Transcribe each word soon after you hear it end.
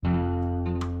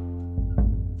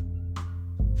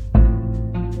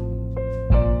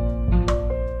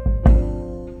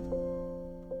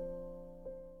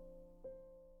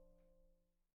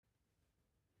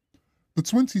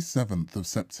The 27th of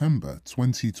September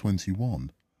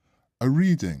 2021, a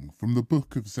reading from the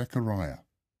book of Zechariah.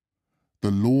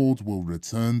 The Lord will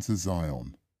return to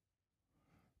Zion.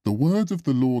 The word of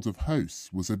the Lord of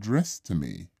hosts was addressed to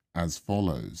me as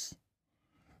follows.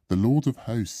 The Lord of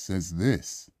hosts says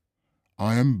this,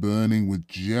 I am burning with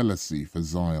jealousy for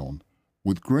Zion,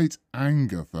 with great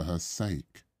anger for her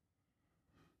sake.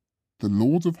 The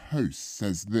Lord of hosts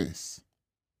says this,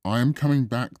 I am coming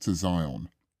back to Zion,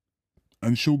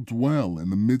 and shall dwell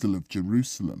in the middle of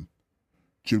Jerusalem.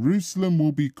 Jerusalem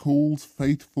will be called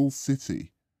Faithful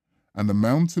City, and the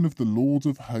mountain of the Lord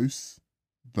of hosts,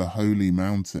 the holy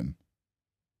mountain.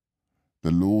 The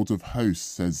Lord of hosts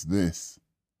says this,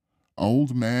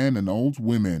 Old men and old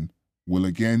women will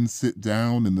again sit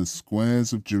down in the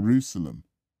squares of Jerusalem,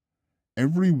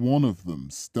 every one of them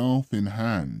staff in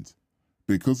hand,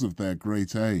 because of their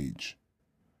great age.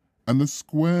 And the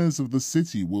squares of the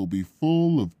city will be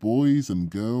full of boys and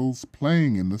girls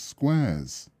playing in the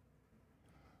squares.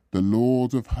 The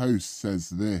Lord of hosts says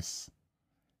this,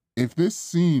 If this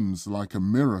seems like a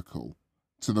miracle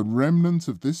to the remnant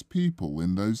of this people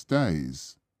in those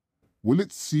days, will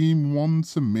it seem one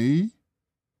to me?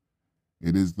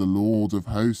 It is the Lord of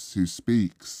hosts who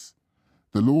speaks.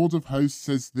 The Lord of hosts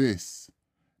says this,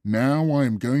 Now I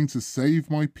am going to save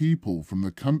my people from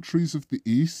the countries of the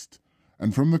east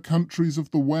and from the countries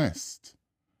of the west.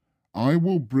 I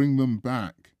will bring them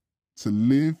back to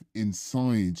live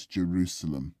inside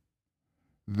Jerusalem.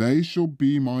 They shall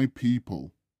be my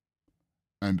people,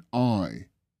 and I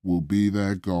will be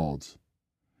their God,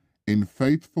 in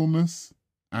faithfulness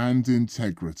and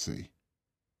integrity.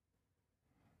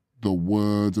 The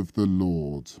word of the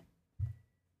Lord.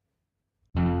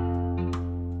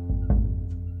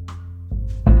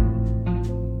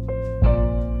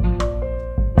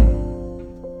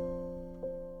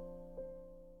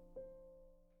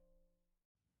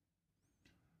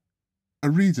 A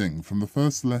reading from the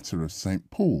first letter of St.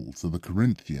 Paul to the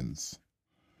Corinthians.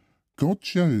 God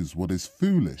chose what is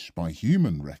foolish by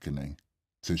human reckoning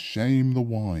to shame the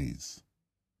wise.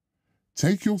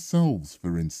 Take yourselves,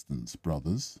 for instance,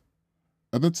 brothers.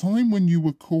 At the time when you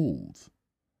were called,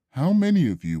 how many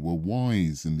of you were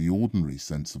wise in the ordinary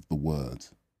sense of the word?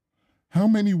 How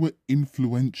many were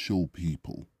influential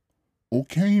people or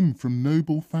came from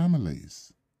noble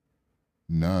families?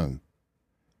 No.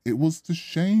 It was to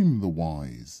shame the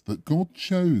wise that God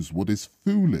chose what is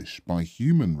foolish by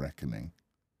human reckoning,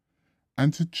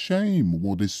 and to shame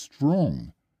what is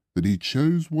strong that he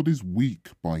chose what is weak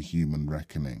by human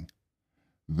reckoning.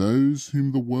 Those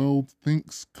whom the world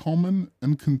thinks common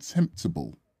and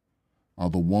contemptible are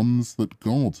the ones that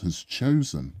God has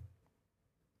chosen.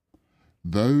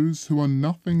 Those who are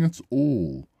nothing at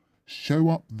all show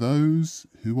up those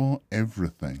who are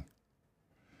everything.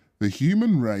 The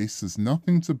human race has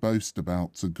nothing to boast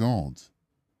about to God,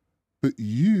 but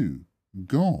you,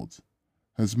 God,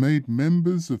 has made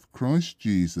members of Christ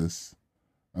Jesus,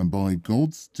 and by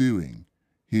God's doing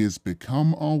he has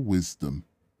become our wisdom,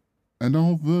 and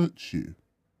our virtue,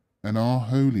 and our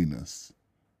holiness,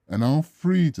 and our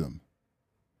freedom.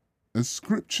 As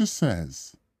Scripture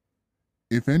says,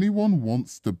 if anyone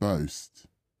wants to boast,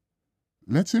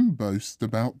 let him boast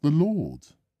about the Lord.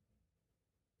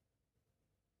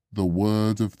 The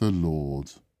word of the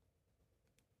Lord.